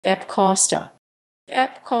Beppe Costa.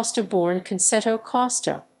 Beppe Costa, born Concetto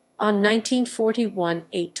Costa on 1941,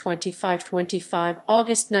 8/25/25,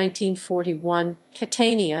 August 1941,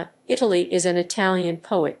 Catania, Italy, is an Italian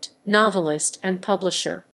poet, novelist, and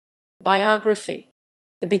publisher. Biography.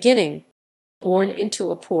 The beginning. Born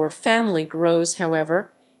into a poor family, grows,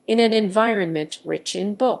 however, in an environment rich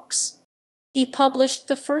in books. He published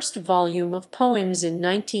the first volume of poems in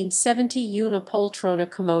 1970, Una poltrona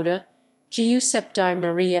comoda, Giuseppe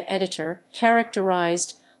Maria, editor,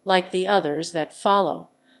 characterized, like the others that follow,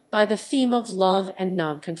 by the theme of love and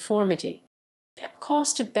nonconformity. Beppe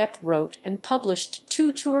Costa wrote and published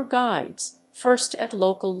 2 tour guides, first at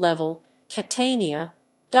local level, Catania,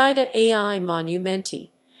 Guida ai Monumenti,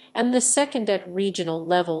 and the second at regional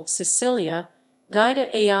level, Sicilia,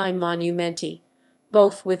 Guida ai Monumenti,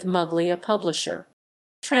 both with Muglia publisher.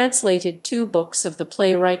 Translated 2 books of the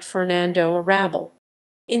playwright Fernando Arrabal.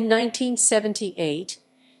 In 1978,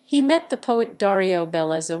 he met the poet Dario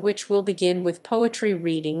Bellezza, which will begin with poetry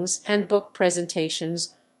readings and book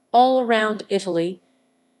presentations all around Italy.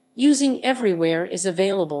 Using everywhere is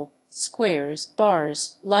available: squares,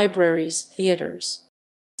 bars, libraries, theaters.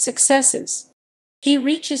 Successes. He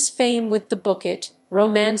reaches fame with the book It,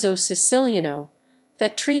 Romanzo Siciliano,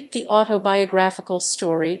 that treat the autobiographical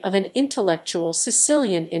story of an intellectual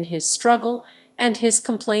Sicilian in his struggle and his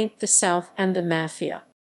complaint the South and the Mafia.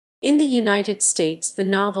 In the United States, the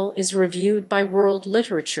novel is reviewed by World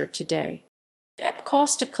Literature Today. Beppe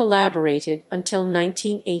Costa collaborated until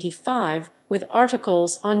 1985 with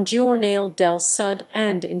articles on Giornale del Sud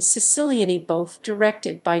and in Siciliani, both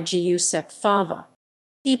directed by Giuseppe Fava.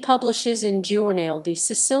 He publishes in Giornale di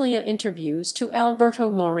Sicilia interviews to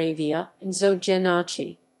Alberto Moravia, Enzo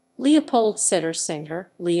Gennacci, Leopold Sedersinger,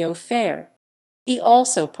 Leo Fair. He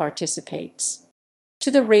also participates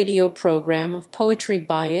to the radio program of poetry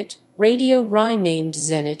by It, Radio Rai, named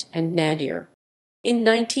Zenit and Nadir. In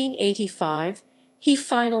 1985, he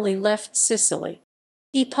finally left Sicily.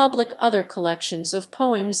 He published other collections of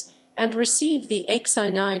poems and received the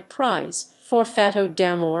Aixinide Prize for Fatto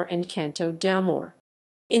d'Amore and Canto d'Amore.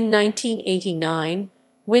 In 1989,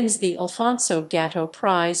 wins the Alfonso Gatto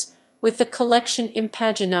Prize with the collection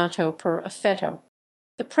Impaginato per Affetto.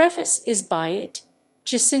 The preface is by It,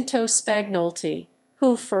 Giacinto Spagnolti,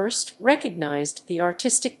 who first recognized the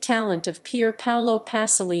artistic talent of Pier Paolo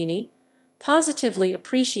Pasolini, positively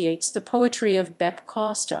appreciates the poetry of Beppe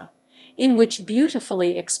Costa, in which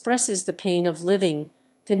beautifully expresses the pain of living,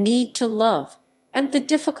 the need to love, and the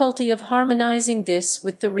difficulty of harmonizing this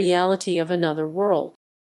with the reality of another world.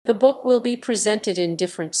 The book will be presented in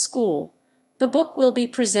different schools in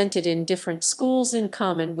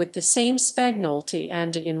common with the same Spagnolti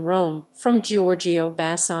and in Rome, from Giorgio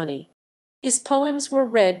Bassani. His poems were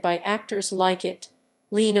read by actors like It,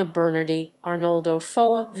 Lina Bernardi, Arnoldo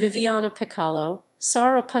Foa, Viviana Piccolo,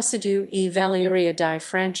 Sara Pusidou e Valeria Di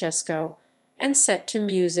Francesco, and set to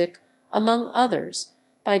music, among others,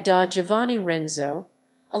 by Da Giovanni Renzo,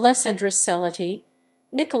 Alessandra Celletti,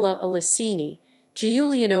 Nicola Alessini,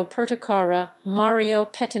 Giuliano Perticara, Mario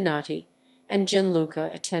Pettinati, and Gianluca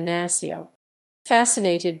Attanasio.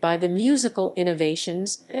 Fascinated by the musical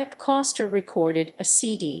innovations, Beppe Costa recorded a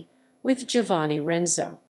CD with Giovanni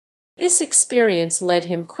Renzo. This experience led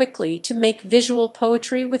him quickly to make visual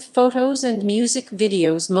poetry with photos and music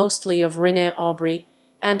videos, mostly of René Aubry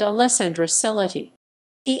and Alessandra Celletti.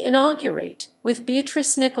 He inaugurated, with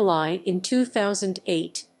Beatrice Nicolai in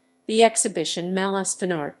 2008, the exhibition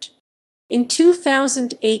Malaspinart. In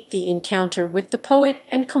 2008, the encounter with the poet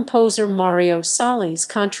and composer Mario Salles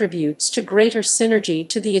contributes to greater synergy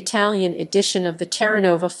to the Italian edition of the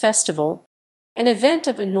Terranova Festival, an event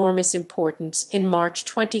of enormous importance in March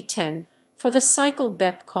 2010 for the cycle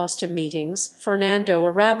Beppe Costa meetings. Fernando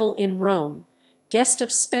Arrabal in Rome, guest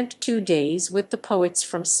of spent 2 days with the Poets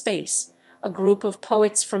from Space, a group of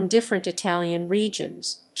poets from different Italian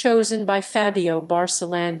regions, chosen by Fabio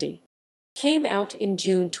Barsolandi. Came out in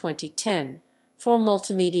June 2010 for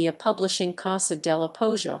multimedia publishing Casa della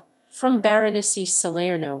Poggia, from Baronessy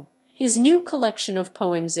Salerno, his new collection of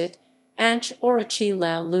poems It, Anche Oraci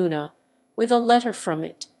la Luna, with a letter from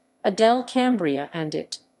It, Adele Cambria, and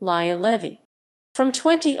It, Lia Levi. From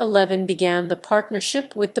 2011 began the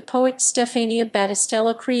partnership with the poet Stefania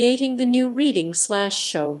Battistella, creating the new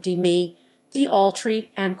reading/show Di Me, Di Altri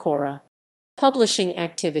Ancora publishing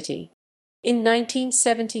activity. In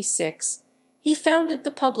 1976, he founded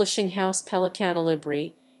the publishing house Pelicano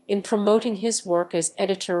Libri, in promoting his work as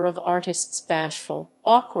editor of artists bashful,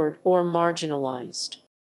 awkward, or marginalized.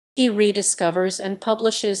 He rediscovers and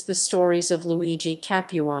publishes the stories of Luigi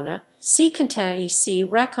Capuana, See Cantai si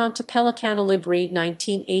racconta Pelicano Libri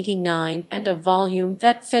 1989 and a volume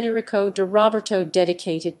that Federico de Roberto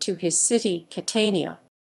dedicated to his city, Catania.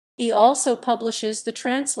 He also publishes the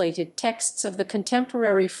translated texts of the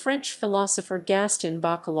contemporary French philosopher Gaston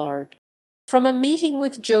Bachelard. From a meeting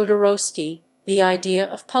with Jodorowsky, the idea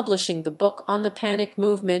of publishing the book on the Panic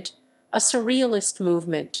movement, a surrealist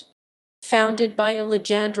movement, founded by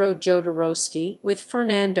Alejandro Jodorowsky with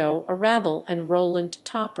Fernando Arrabal and Roland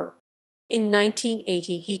Topper. In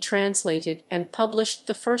 1980 he translated and published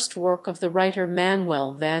the first work of the writer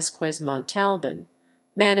Manuel Vázquez Montalbán,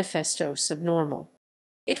 Manifesto Subnormal.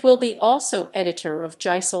 It will be also editor of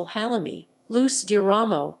Giselle Halimi, Luz de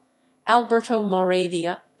Ramo, Alberto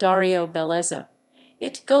Moravia, Dario Bellezza,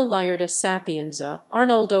 It Goliarda Sapienza,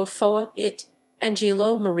 Arnoldo Foa, It,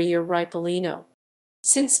 Angelo Maria Ripolino.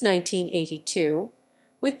 Since 1982,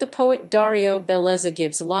 with the poet Dario Bellezza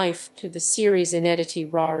gives life to the series Inediti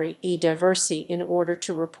Rari e Diversi in order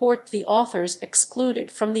to report the authors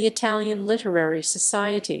excluded from the Italian Literary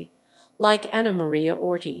Society, like Anna Maria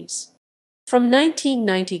Ortiz. From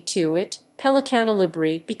 1992 Pelicano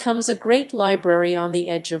Libri becomes a great library on the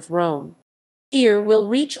edge of Rome. Here will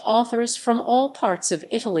reach authors from all parts of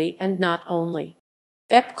Italy and not only.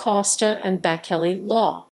 Beppe Costa and Bacchelli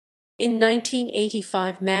Law. In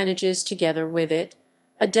 1985 manages together with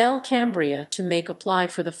Adele Cambria to make apply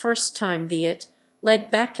for the first time the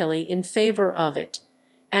led Bacchelli in favor of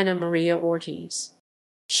Anna Maria Ortiz.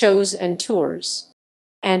 Shows and tours.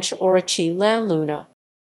 Anche Oraci la Luna.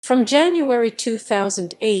 From January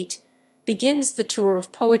 2008 begins the tour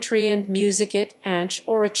of poetry and music at Anche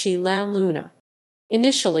Oraci la Luna.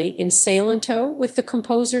 Initially in Salento with the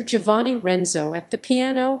composer Giovanni Renzo at the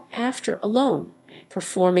piano, after alone,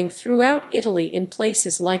 performing throughout Italy in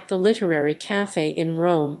places like the Literary Café in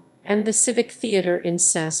Rome and the Civic Theatre in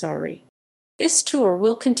Sassari. This tour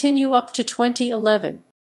will continue up to 2011.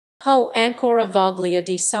 Ho ancora voglia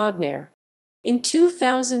di sognare. In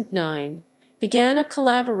 2009, began a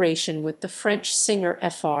collaboration with the French singer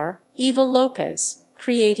Fr. Eva Lopez,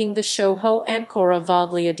 creating the show Ho ancora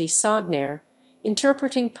voglia di sognare,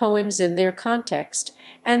 interpreting poems in their context,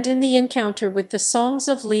 and in the encounter with the songs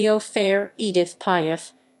of Leo Fair, Edith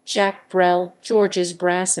Piaf, Jacques Brel, Georges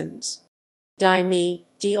Brassens. Dimmi,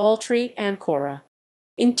 di oltre ancora.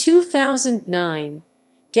 In 2009,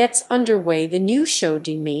 gets underway the new show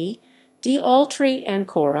Dimmi, di oltre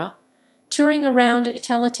ancora, touring around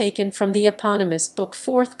Italy taken from the eponymous book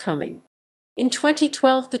forthcoming. In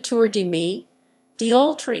 2012 the tour Dimmi, di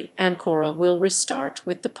oltre ancora will restart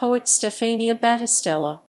with the poet Stefania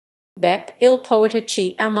Battistella. Beppe il poeta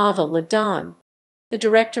ci amava la donna. The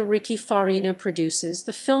director Ricky Farina produces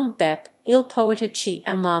the film Beppe il poeta ci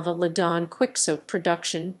amava la donna Quixote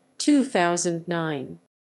production, 2009.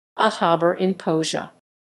 Ottober in Posia.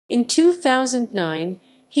 In 2009,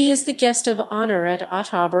 he is the guest of honor at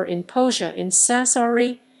Ottober in Posia in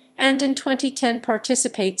Sassari, and in 2010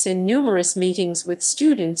 participates in numerous meetings with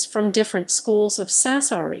students from different schools of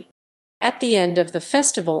Sassari. At the end of the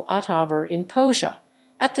festival Ottober in Posia,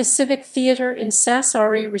 at the Civic Theatre in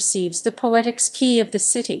Sassari receives the Poetics Key of the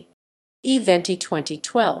city. Eventi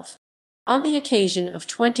 2012. On the occasion of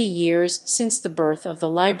 20 years since the birth of the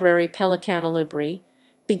library Pelicano Libri,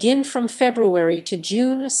 begin from February to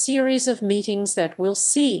June a series of meetings that will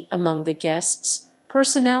see among the guests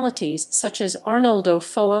personalities such as Arnoldo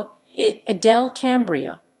Foa, Adele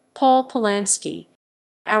Cambria, Paul Polanski.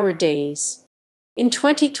 Our Days. In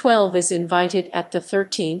 2012 is invited at the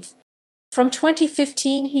 13th. From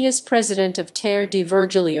 2015 he is president of Terre di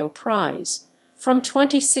Virgilio Prize. From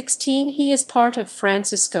 2016 he is part of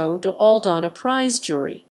Francisco de Aldana Prize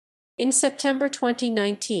jury. In September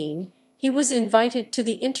 2019, he was invited to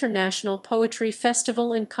the International Poetry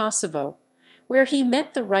Festival in Kosovo, where he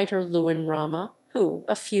met the writer Luan Rama, who,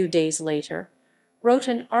 a few days later, wrote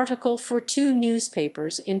an article for 2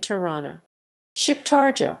 newspapers in Tirana.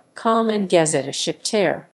 Shqiptarja, Calm and Gazzetta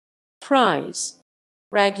Shqiptare. Prize.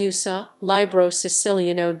 Ragusa, Libro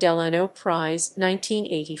Siciliano Delano Prize,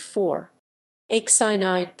 1984.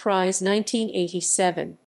 Axinide Prize,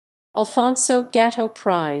 1987. Alfonso Gatto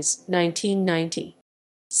Prize, 1990.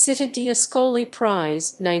 Città d'Ascoli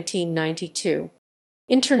Prize, 1992.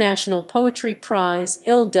 International Poetry Prize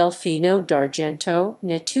Il Delfino d'Argento,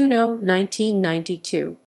 Nettuno,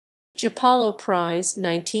 1992. Giappolo Prize,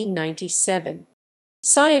 1997.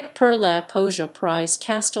 Sayak per la Poesia Prize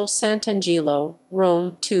Castel Sant'Angelo,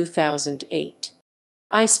 Rome, 2008.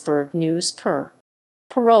 Iceberg News per.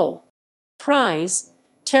 Parole. Prize,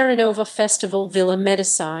 Terranova Festival Villa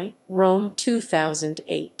Medici, Rome,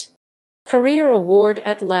 2008. Career Award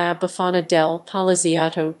at La Befana del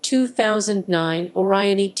Poliziotto 2009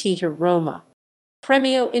 Orioni Tita Roma.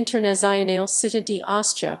 Premio Internazionale Città di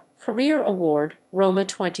Ostia, Career Award, Roma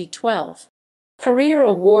 2012. Career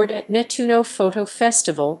Award at Nettuno Photo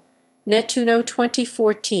Festival, Nettuno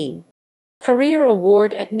 2014. Career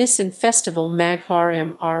Award at Nissen Festival Maghar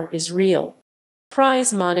Mr Israel.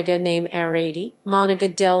 Prize Monica Name Arati, Monica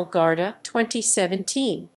del Garda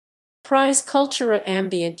 2017. Prize Cultura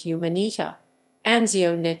Ambient Humanita,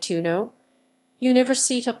 Anzio Nettuno,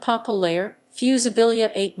 Università Popolare,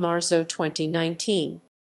 Fusibilia 8 Marzo 2019.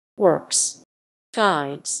 Works.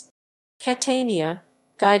 Guides. Catania,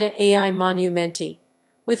 Guida ai Monumenti,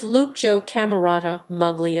 with Lucio Camerata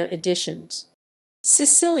Muglia Editions.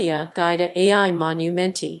 Sicilia, Guida ai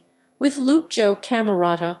Monumenti, with Lucio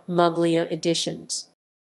Camerata Muglia Editions.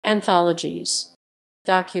 Anthologies.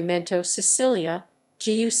 Documento Sicilia,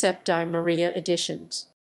 Giuseppe Di Maria Editions.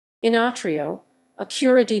 In Atrio, a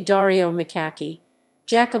cura di Dario Macacchi,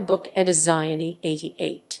 Jacobook Edizioni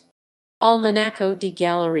 88. Almanacco di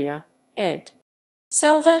Galleria, ed.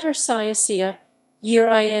 Salvator Siacia, Year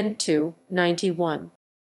IN 2, 91.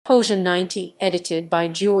 Posia 90, edited by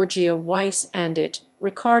Giorgio Weiss and it,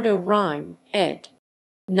 Ricardo Rime, ed.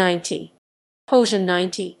 90. Posia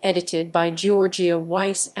 90, edited by Giorgio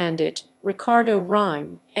Weiss and it, Ricardo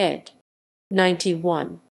Rime, ed.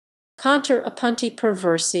 91. Conter Appunti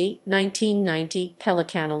Perversi, 1990,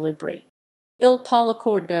 Pelicano Libri. Il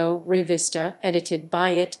Policordo Rivista, edited by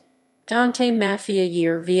it, Dante Mafia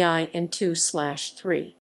Year VIN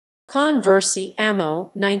 2/3. Conversi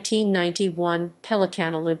Amo, 1991,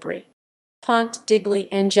 Pelicano Libri. Pont Digli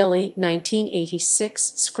Angeli,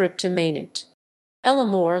 1986, Scripta Manet.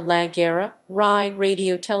 L'amore, la guerra, Rai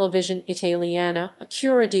Radio Televisione Italiana, A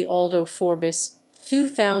Cura di Aldo Forbis,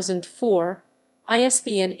 2004,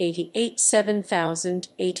 ISBN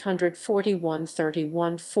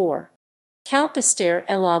 887841-31-4. Calpester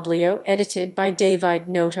Elablio, edited by David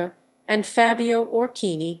Nota and Fabio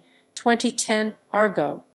Orchini, 2010,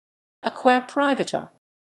 Argo. Aqua Privata.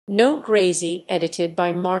 No Grazi, edited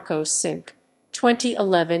by Marco Sink,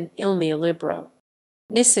 2011, Il mio libro.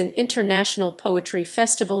 Nissen International Poetry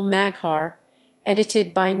Festival Maghar,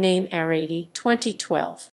 edited by Name Arati,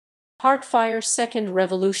 2012. Heartfire Second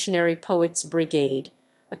Revolutionary Poets Brigade,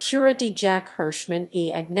 A Cura di Jack Hirschman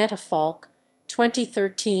e Agneta Falk,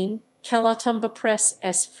 2013, Calatumba Press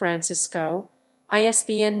S. Francisco,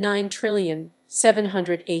 ISBN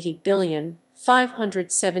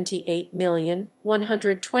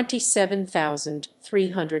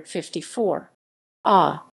 9780578127354.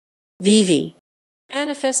 Vivi.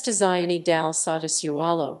 Manifestazioni dal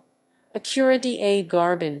Sottosuolo, A Cura di A.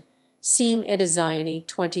 Garbin, Sim Edizioni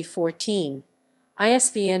 2014,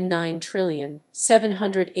 ISBN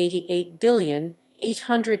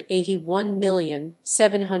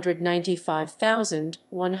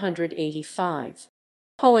 9788881795185.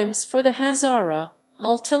 Poems for the Hazara,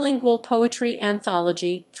 Multilingual Poetry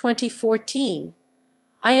Anthology 2014,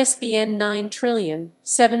 ISBN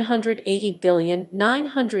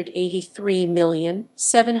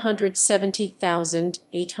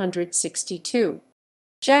 9780983770862.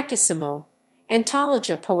 Giacchissimo,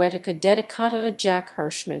 Antologia Poetica dedicata a Jack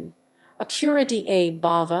Hirschman, A Cura di A.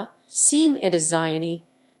 Bava, Sim Edizioni,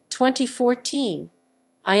 2014,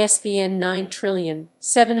 ISBN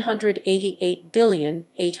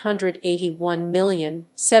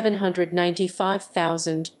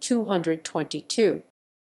 9788881795222.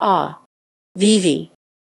 Vivi.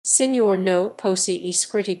 Signor no posi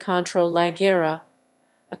iscritti contro la guerra,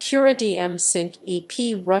 A Cura di M. Sink E.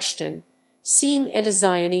 P. Rushton, Sim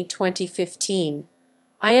Edizioni 2015,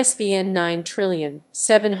 ISBN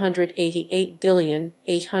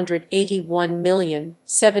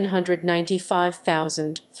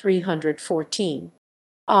 9788881795314.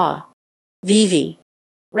 Vivi.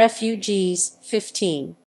 Refugees,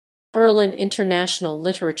 15. Berlin International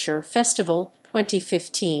Literature Festival,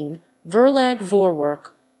 2015, Verlag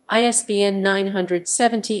Vorwerk, ISBN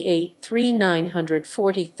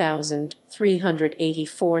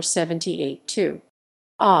 978-340,384-78-2.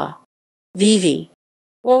 Vivi.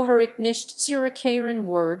 Wohrig nicht Zuricheren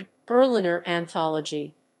Word, Berliner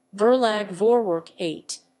Anthology, Verlag Vorwerk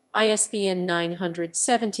 8, ISBN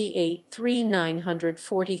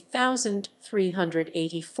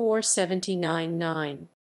 978-340,384-79-9.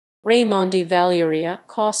 Raimondi Valeria,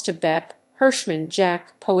 Costa Beppe, Hirschman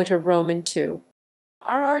Jack, Poeta Roman 2.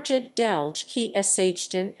 Ararjed Delge qui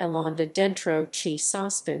Sden Elonda Dentro chi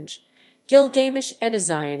Sospinge, Gilgamish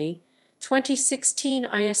Edizioni, 2016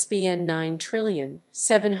 ISBN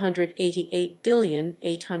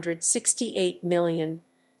 978886868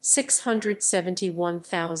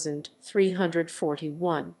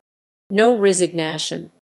 671,341. No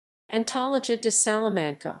resignation. Antologia de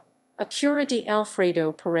Salamanca. A cura de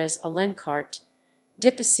Alfredo Perez Alencart.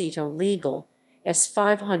 Deposito Legal. S.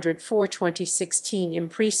 504 2016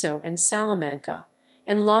 Impreso en Salamanca.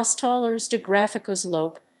 En los Talleres de Gráficos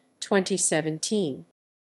Lope 2017.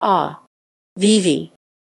 Vivi.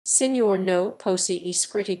 Signor no posi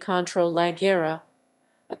iscritti contro la guerra.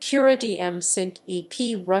 A cura di M. E.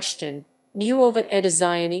 P. Rushton. Nuova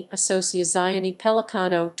Edizioni Associazione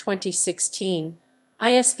Pelicano 2016.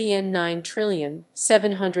 ISBN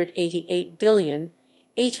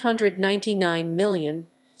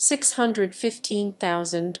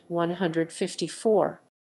 9,788,899,615,154.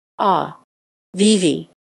 Vivi.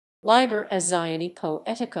 Liber Azioni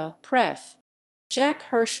Poetica Pref. Jack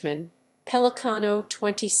Hirschman, Pelicano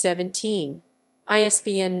 2017.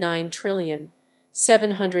 ISBN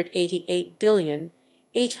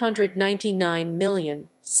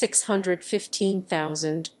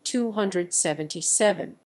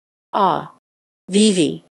 9,788,899,615,277.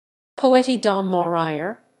 Vivi. Poeti da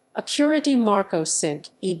Morire. A cura di Marco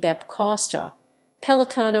Sint e Beppe Costa.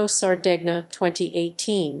 Pelicano Sardegna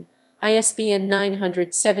 2018. ISBN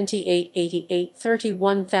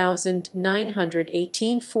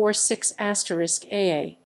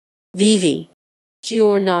 978-31918-46*AA. Vivi.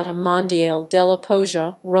 Giornata Mondiale della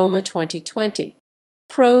Poesia, Roma 2020.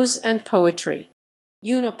 Prose and Poetry.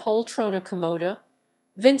 Una poltrona comoda.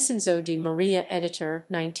 Vincenzo di Maria, editor,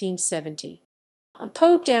 1970. Un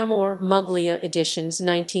po' d'amor, Muglia Editions,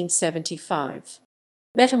 1975.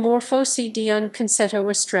 Metamorfosi di un concetto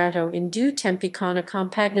estratto in due tempi con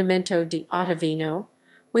accompagnamento di Ottavino,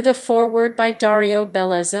 with a foreword by Dario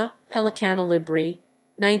Bellezza, Pelicano Libri,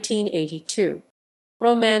 1982.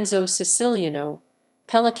 Romanzo Siciliano,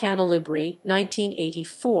 Pelicano Libri,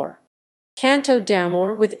 1984. Canto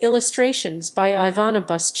d'Amor with illustrations by Ivana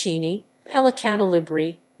Buscini, Pelicano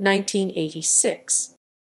Libri, 1986.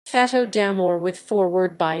 Fatto d'Amor with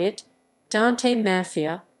foreword by it, Dante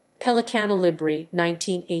Mafia, Pelicano Libri,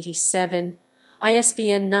 1987,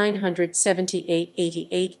 ISBN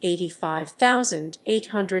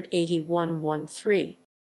 978-88-85881-13.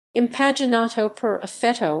 Impaginato per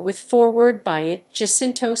affetto with foreword by it,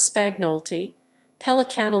 Giacinto Spagnolti,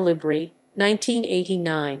 Pelicano Libri,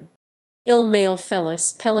 1989. Il Male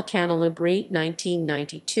Felice, Pelicano Libri,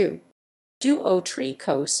 1992. Duo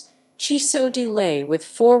Tricos, Ciso di Lei with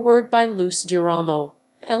foreword by Luce Girolamo,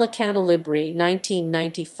 Pelicano Libri,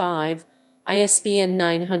 1995, ISBN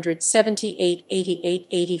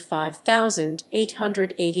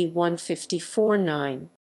 978-88-85881-54-9.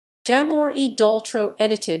 D'Amor e Doltro,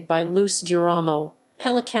 edited by Luce Girolamo,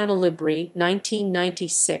 Pelicano Libri,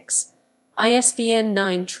 1996, ISBN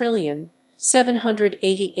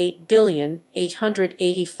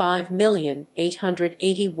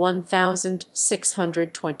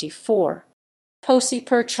 9,788,885,881,624. Posi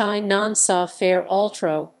per chi non sa fare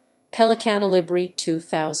altro, Pelicano Libri,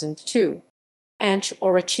 2002. Anche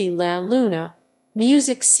Oraci la Luna,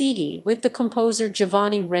 music CD with the composer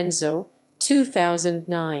Giovanni Renzo,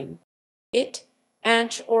 2009. It,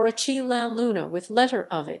 Anche Oraci la Luna with letter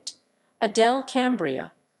of it, Adele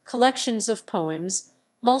Cambria, Collections of Poems,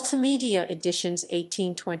 Multimedia Editions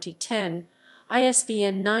 18-2010,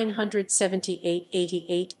 ISBN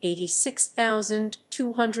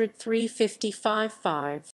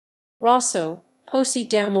 978-88-86203-55-5. Rosso, Posi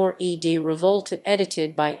d'Amor e di Rivolta,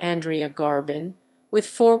 edited by Andrea Garbin, with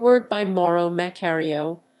foreword by Mauro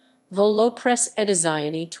Maccario, Volo Press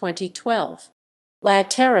Edizioni 2012. La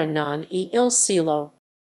Terra non e il cielo.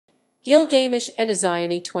 Gilgamesh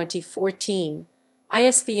Edizioni 2014,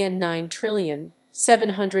 ISBN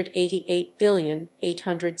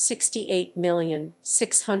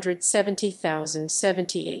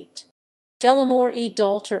 9,788,868,670,078. Dell'amor e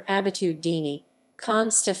d'altre abitudini,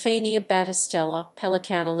 con Stefania Battistella,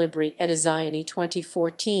 Pelicano Libri, Edizioni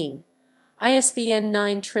 2014. ISBN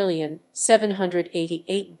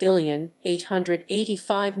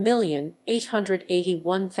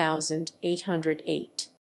 9,788,885,881,808.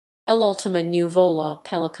 L'ultima nuvola,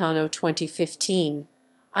 Pelicano 2015.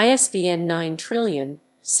 ISBN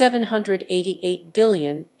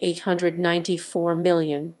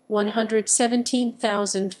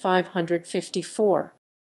 9,788,894,117,554.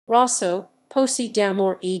 Rosso, Posi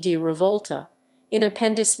d'Amor e di Rivolta, in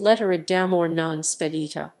appendis lettera d'amor non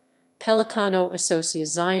spedita, Pelicano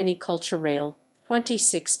Associazione Culturale,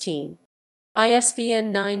 2016.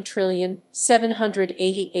 ISBN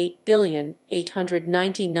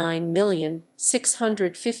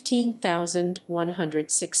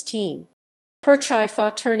 9,788,899,615,116. Perci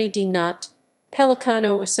Fraterni di Nat,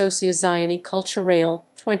 Pelicano Associazione Culturale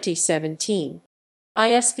 2017.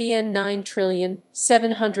 ISBN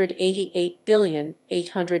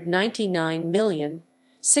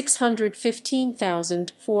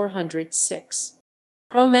 9788899615406.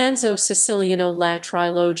 Romanzo Siciliano La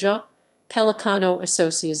Trilogia, Pelicano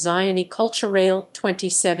Associazione Culturale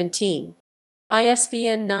 2017.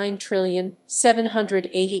 ISBN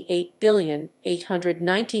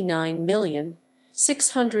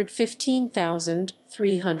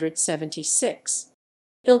 9788889615376.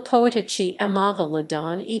 Il poeta ci amava la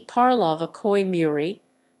donna e parlava coi muri,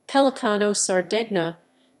 Pelicano Sardegna,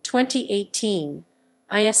 2018,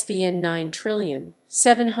 ISBN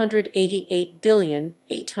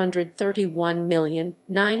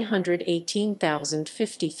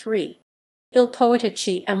 9788831918053. Il poeta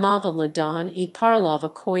ci amava la donna e parlava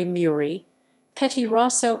coi muri, Petit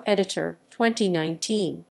Rosso Editor,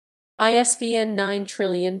 2019. ISBN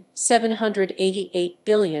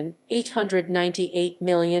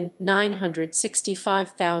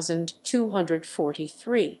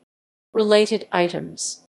 9788898965243. Related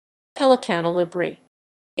items. Pelicano Libri.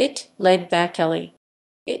 It. Led Bacchelli.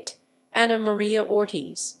 It. Anna Maria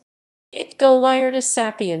Ortiz. It. Goliarda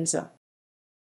Sapienza.